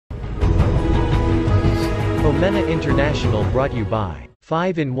Omena International brought you by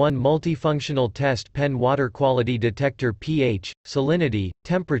 5-in-1 multifunctional test pen water quality detector pH, salinity,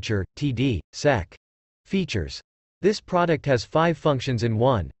 temperature, TD, sec. Features. This product has 5 functions in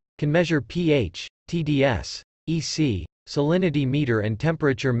one. Can measure pH, TDS, EC, salinity meter and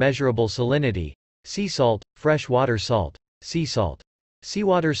temperature measurable salinity, sea salt, fresh water salt, sea salt.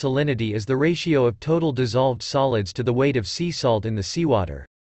 Seawater salinity is the ratio of total dissolved solids to the weight of sea salt in the seawater,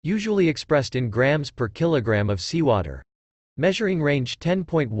 usually expressed in grams per kilogram of seawater. Measuring range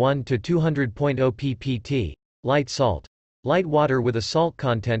 10.1 to 200.0 ppt. Light salt. Light water with a salt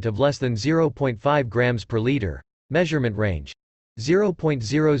content of less than 0.5 grams per liter. Measurement range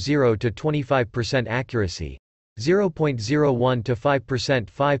 0.00 to 25% accuracy. 0.01 to 5%,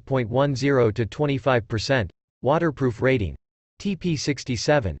 5.10 to 25%. Waterproof rating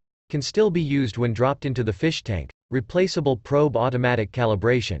TP67. Can still be used when dropped into the fish tank. Replaceable probe automatic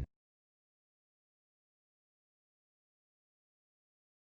calibration.